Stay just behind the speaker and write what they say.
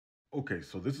Okay,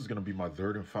 so this is going to be my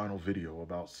third and final video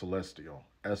about Celestial,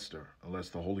 Esther, unless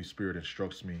the Holy Spirit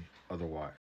instructs me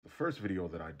otherwise. The first video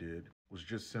that I did was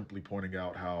just simply pointing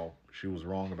out how she was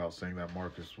wrong about saying that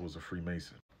Marcus was a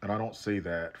Freemason. And I don't say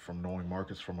that from knowing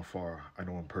Marcus from afar. I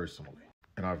know him personally.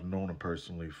 And I've known him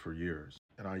personally for years.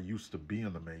 And I used to be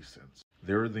in the Masons.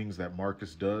 There are things that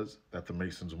Marcus does that the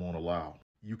Masons won't allow.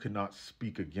 You cannot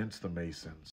speak against the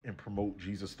Masons and promote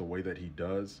Jesus the way that he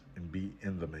does and be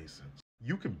in the Masons.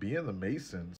 You can be in the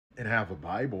Masons and have a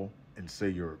Bible and say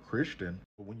you're a Christian,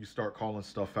 but when you start calling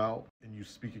stuff out and you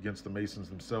speak against the Masons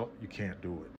themselves, you can't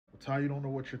do it. Well, Ty, you don't know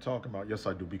what you're talking about. Yes,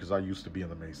 I do, because I used to be in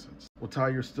the Masons. Well, Ty,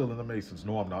 you're still in the Masons.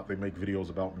 No, I'm not. They make videos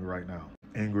about me right now.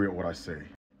 Angry at what I say.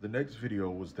 The next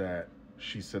video was that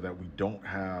she said that we don't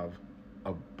have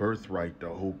a birthright to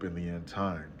hope in the end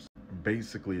times.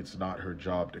 Basically, it's not her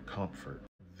job to comfort.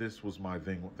 This was my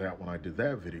thing with that when I did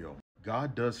that video.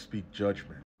 God does speak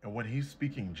judgment. And when he's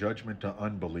speaking judgment to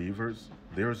unbelievers,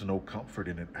 there's no comfort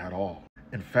in it at all.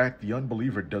 In fact, the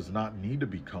unbeliever does not need to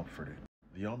be comforted.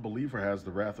 The unbeliever has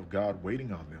the wrath of God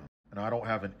waiting on them. And I don't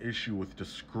have an issue with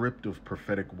descriptive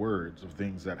prophetic words of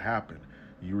things that happen.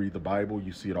 You read the Bible,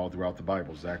 you see it all throughout the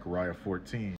Bible. Zechariah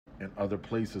 14 and other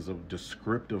places of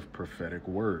descriptive prophetic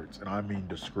words. And I mean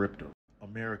descriptive.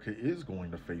 America is going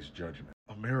to face judgment.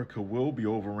 America will be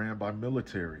overran by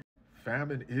military.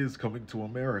 Famine is coming to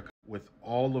America. With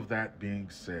all of that being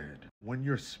said, when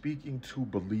you're speaking to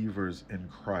believers in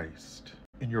Christ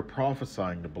and you're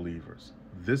prophesying to believers,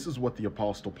 this is what the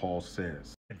Apostle Paul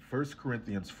says in 1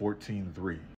 Corinthians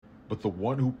 14:3. But the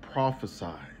one who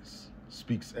prophesies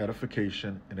speaks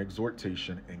edification and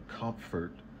exhortation and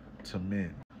comfort to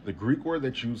men. The Greek word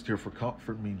that's used here for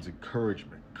comfort means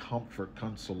encouragement, comfort,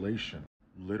 consolation,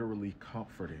 literally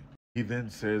comforting. He then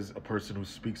says a person who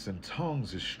speaks in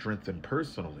tongues is strengthened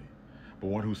personally, but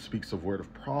one who speaks a word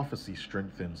of prophecy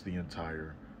strengthens the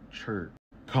entire church.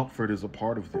 Comfort is a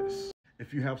part of this.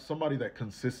 If you have somebody that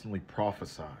consistently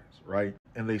prophesies, right,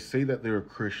 and they say that they're a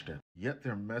Christian, yet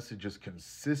their messages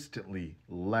consistently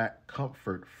lack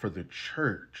comfort for the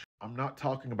church. I'm not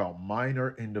talking about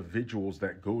minor individuals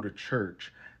that go to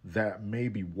church that may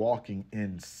be walking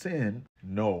in sin.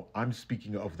 No, I'm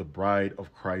speaking of the bride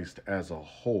of Christ as a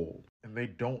whole. And they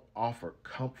don't offer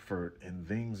comfort and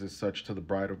things as such to the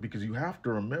bride of, because you have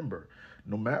to remember,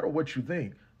 no matter what you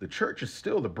think, the church is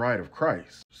still the bride of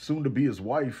Christ, soon to be his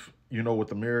wife, with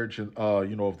the marriage,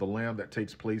 of the Lamb that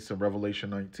takes place in Revelation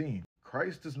 19.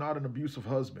 Christ is not an abusive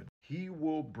husband. He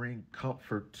will bring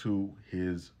comfort to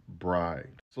his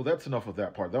bride. So that's enough of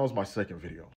that part. That was my second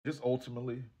video. Just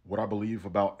ultimately what I believe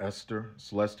about Esther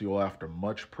Celestial after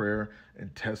much prayer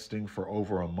and testing for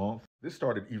over a month. This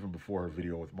started even before her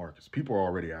video with Marcus. People are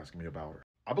already asking me about her.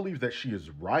 I believe that she is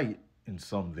right in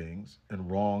some things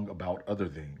and wrong about other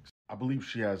things. I believe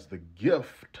she has the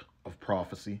gift of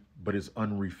prophecy, but is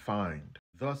unrefined,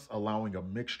 thus allowing a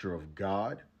mixture of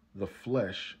God, the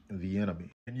flesh, and the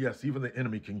enemy. And yes, even the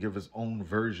enemy can give his own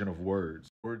version of words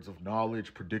of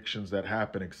knowledge, predictions that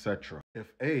happen, etc.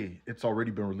 If it's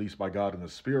already been released by God in the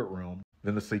spirit realm,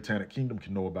 then the satanic kingdom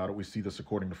can know about it. We see this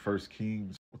according to 1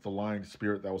 Kings with the lying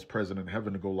spirit that was present in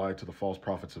heaven to go lie to the false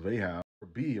prophets of Ahab. Or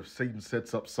B, if Satan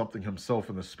sets up something himself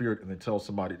in the spirit and then tells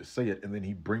somebody to say it, and then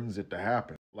he brings it to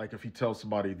happen. Like if he tells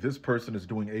somebody, this person is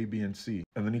doing A, B, and C,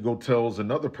 and then he tells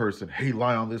another person, hey,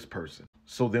 lie on this person.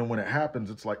 So then when it happens,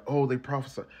 it's like, oh, they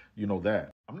prophesy, that.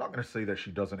 I'm not going to say that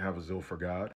she doesn't have a zeal for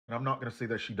God, and I'm not going to say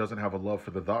that she doesn't have a love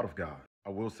for the thought of God. I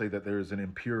will say that there is an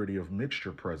impurity of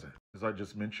mixture present, as I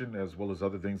just mentioned, as well as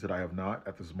other things that I have not,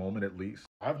 at this moment at least.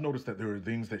 I've noticed that there are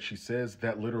things that she says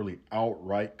that literally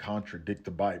outright contradict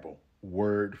the Bible,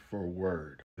 word for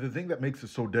word. The thing that makes it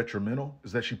so detrimental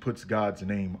is that she puts God's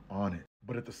name on it.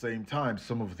 But at the same time,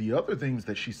 some of the other things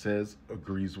that she says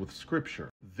agrees with scripture.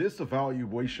 This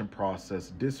evaluation process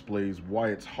displays why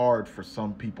it's hard for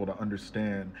some people to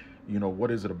understand, what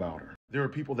is it about her? There are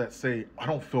people that say, I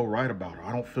don't feel right about her.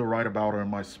 I don't feel right about her in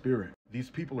my spirit.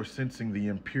 These people are sensing the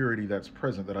impurity that's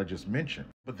present that I just mentioned.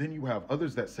 But then you have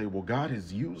others that say, well, God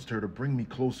has used her to bring me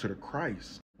closer to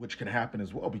Christ, which can happen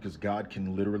as well, because God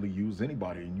can literally use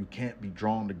anybody, and you can't be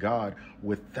drawn to God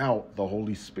without the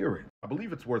Holy Spirit. I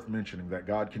believe it's worth mentioning that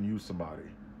God can use somebody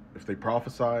if they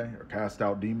prophesy or cast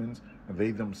out demons, and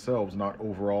they themselves not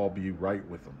overall be right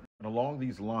with them. And along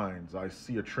these lines, I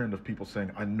see a trend of people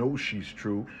saying, I know she's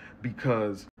true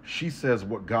because she says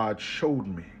what God showed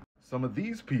me. Some of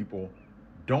these people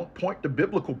don't point to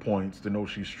biblical points to know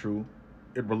she's true.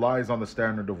 It relies on the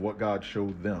standard of what God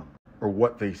showed them, or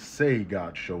what they say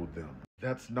God showed them.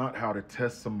 That's not how to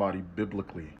test somebody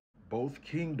biblically. Both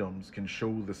kingdoms can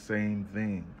show the same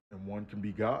thing, and one can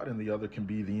be God and the other can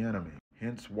be the enemy.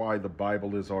 hence why the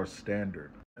Bible is our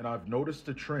standard. And I've noticed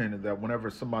a trend that whenever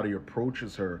somebody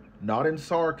approaches her, not in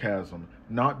sarcasm,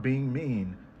 not being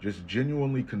mean, just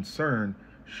genuinely concerned,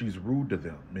 she's rude to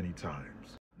them many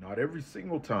times. Not every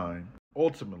single time.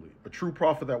 Ultimately, a true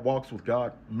prophet that walks with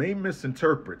God may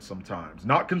misinterpret sometimes,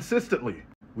 not consistently.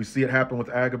 We see it happen with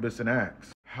Agabus in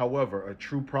Acts. However, a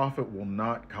true prophet will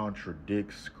not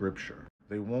contradict Scripture.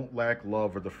 They won't lack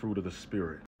love or the fruit of the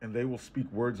Spirit, and they will speak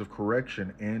words of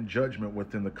correction and judgment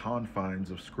within the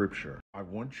confines of Scripture. I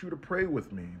want you to pray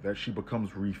with me that she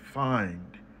becomes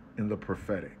refined in the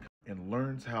prophetic and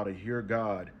learns how to hear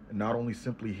God, and not only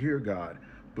simply hear God,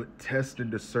 but test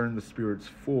and discern the spirits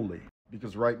fully.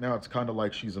 Because right now it's kind of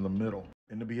like she's in the middle.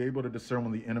 And to be able to discern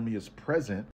when the enemy is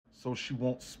present, so she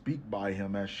won't speak by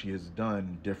him as she has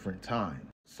done different times,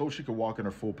 so she can walk in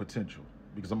her full potential.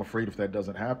 Because I'm afraid if that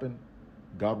doesn't happen,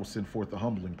 God will send forth the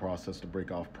humbling process to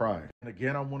break off pride. And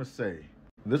again, I want to say,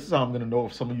 this is how I'm going to know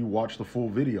if some of you watched the full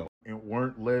video and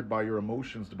weren't led by your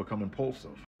emotions to become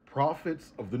impulsive.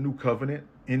 Prophets of the new covenant,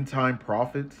 end-time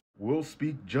prophets, will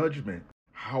speak judgment.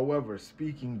 However,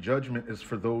 speaking judgment is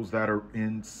for those that are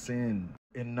in sin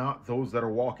and not those that are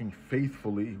walking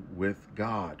faithfully with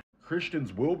God.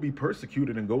 Christians will be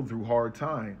persecuted and go through hard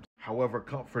times. However,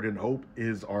 comfort and hope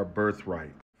is our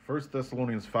birthright. 1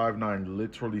 Thessalonians 5:9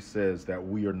 literally says that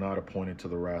we are not appointed to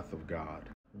the wrath of God.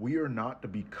 We are not to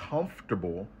be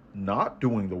comfortable not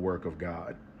doing the work of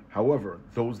God. However,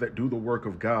 those that do the work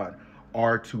of God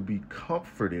are to be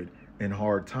comforted in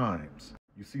hard times.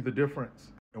 You see the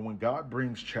difference? And when God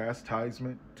brings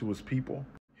chastisement to his people,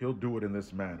 he'll do it in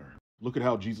this manner. Look at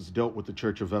how Jesus dealt with the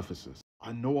church of Ephesus.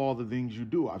 I know all the things you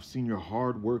do. I've seen your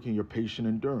hard work and your patient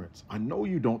endurance. I know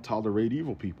you don't tolerate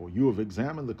evil people. You have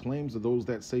examined the claims of those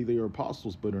that say they are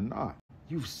apostles but are not.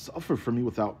 You've suffered for me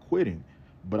without quitting,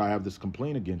 but I have this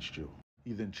complaint against you.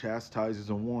 He then chastises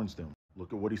and warns them.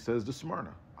 Look at what he says to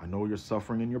Smyrna. I know your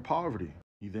suffering and your poverty.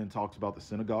 He then talks about the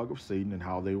synagogue of Satan and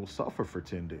how they will suffer for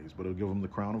 10 days, but he'll give them the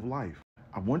crown of life.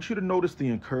 I want you to notice the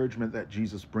encouragement that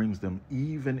Jesus brings them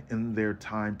even in their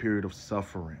time period of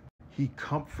suffering. He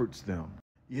comforts them.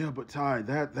 Yeah, but Ty,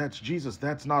 that's Jesus.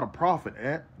 That's not a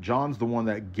prophet. John's the one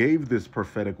that gave this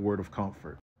prophetic word of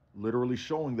comfort, literally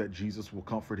showing that Jesus will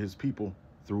comfort his people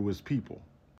through his people,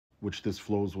 which this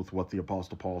flows with what the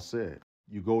Apostle Paul said.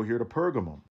 You go here to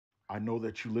Pergamum. I know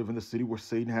that you live in the city where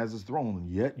Satan has his throne,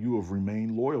 and yet you have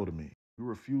remained loyal to me. You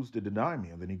refuse to deny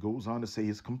me. And then he goes on to say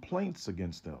his complaints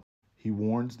against them. He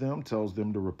warns them, tells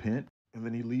them to repent, and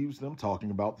then he leaves them talking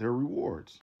about their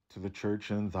rewards. To the church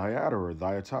in Thyatira,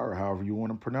 however you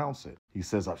want to pronounce it. He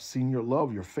says, I've seen your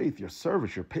love, your faith, your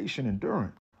service, your patient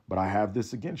endurance, but I have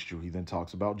this against you. He then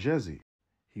talks about Jesse.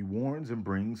 He warns and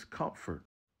brings comfort.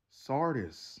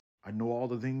 Sardis, I know all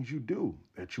the things you do,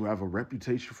 that you have a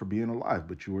reputation for being alive,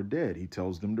 but you are dead. He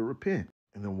tells them to repent.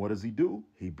 And then what does he do?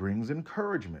 He brings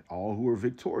encouragement. All who are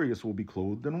victorious will be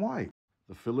clothed in white.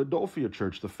 The Philadelphia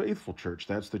church, the faithful church,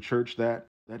 that's the church that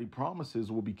he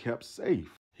promises will be kept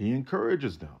safe. He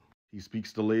encourages them. He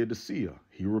speaks to Laodicea.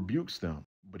 He rebukes them.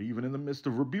 But even in the midst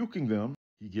of rebuking them,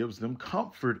 he gives them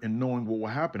comfort in knowing what will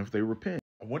happen if they repent.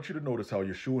 I want you to notice how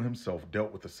Yeshua himself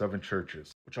dealt with the 7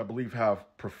 churches, which I believe have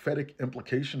prophetic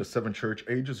implication to 7 church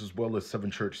ages as well as 7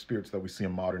 church spirits that we see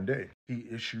in modern day. He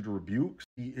issued rebukes.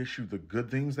 He issued the good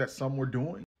things that some were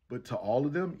doing. But to all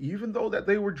of them, even though that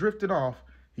they were drifting off,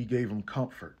 he gave them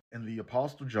comfort. And the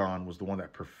Apostle John was the one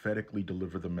that prophetically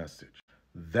delivered the message.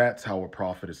 That's how a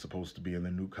prophet is supposed to be in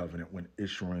the new covenant when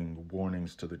issuing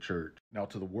warnings to the church. Now,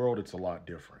 to the world, it's a lot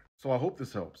different. So I hope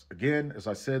this helps. Again, as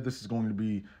I said, this is going to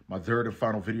be my 3rd and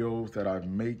final video that I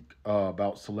make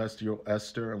about celestial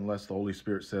Esther, unless the Holy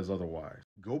Spirit says otherwise.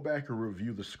 Go back and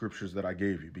review the scriptures that I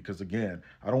gave you, because again,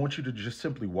 I don't want you to just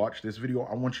simply watch this video.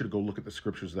 I want you to go look at the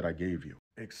scriptures that I gave you,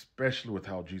 especially with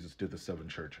how Jesus did the 7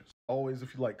 churches. Always,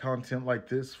 if you like content like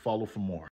this, follow for more.